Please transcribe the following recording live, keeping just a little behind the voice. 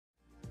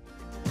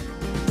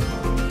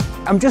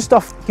I'm just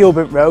off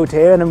Gilbert Road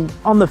here, and I'm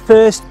on the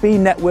first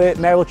Beam Network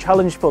Mayoral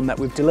Challenge Fund that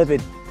we've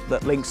delivered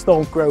that links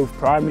Thorpe Grove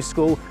Primary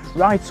School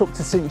right up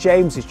to St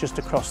James's just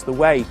across the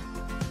way.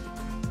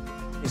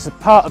 It's a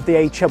part of the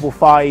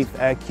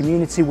A555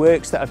 community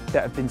works that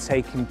have been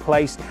taking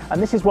place,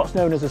 and this is what's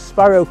known as a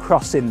sparrow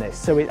crossing this.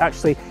 So it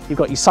actually, you've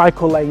got your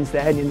cycle lanes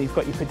there and then you've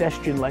got your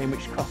pedestrian lane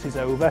which crosses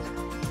over.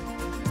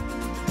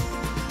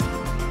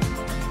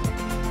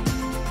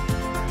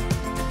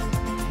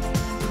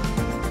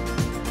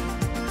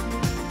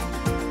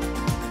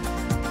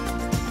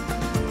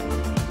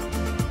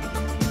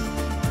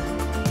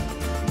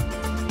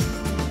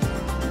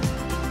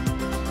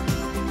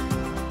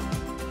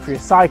 For a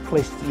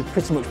cyclist, you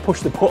pretty much push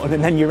the button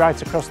and then you're right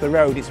across the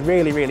road. It's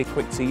really, really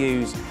quick to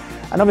use.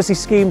 And obviously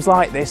schemes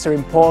like this are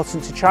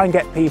important to try and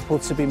get people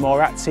to be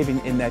more active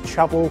in their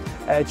travel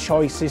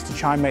choices, to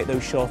try and make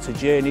those shorter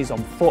journeys on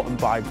foot and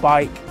by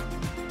bike.